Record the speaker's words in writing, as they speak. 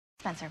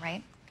Spencer,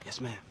 right? Yes,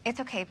 ma'am.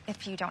 It's okay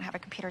if you don't have a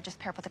computer. Just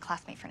pair up with a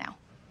classmate for now.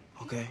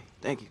 Okay,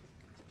 thank you.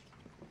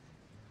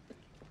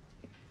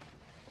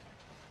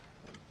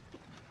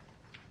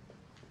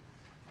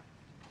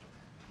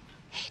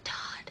 Hey,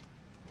 Todd.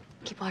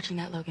 Keep watching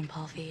that Logan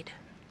Paul feed.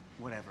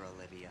 Whatever,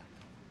 Olivia.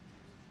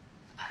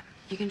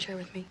 You can share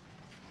with me.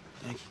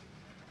 Thank you.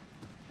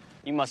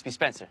 You must be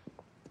Spencer.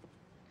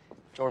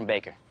 Jordan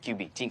Baker,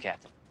 QB, team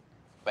captain.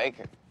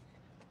 Baker.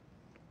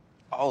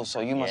 Oh, so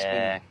you must be...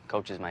 Yeah,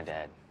 coach is my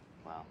dad.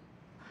 Well,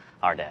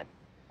 our dad.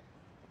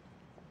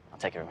 I'll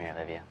take it from here,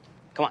 Olivia.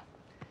 Come on.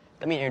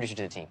 Let me introduce you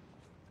to the team.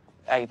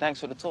 Hey, thanks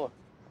for the tour.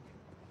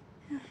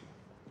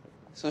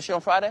 Sushi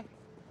on Friday?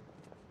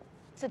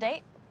 It's a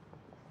date?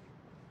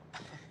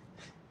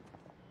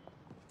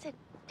 It's a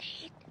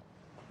date.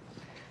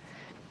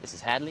 This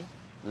is Hadley,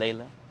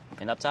 Layla,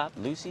 and up top,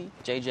 Lucy,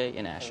 JJ,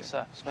 and Hey, Asher. what's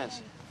up,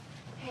 Spencer?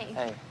 Hey.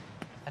 Hey.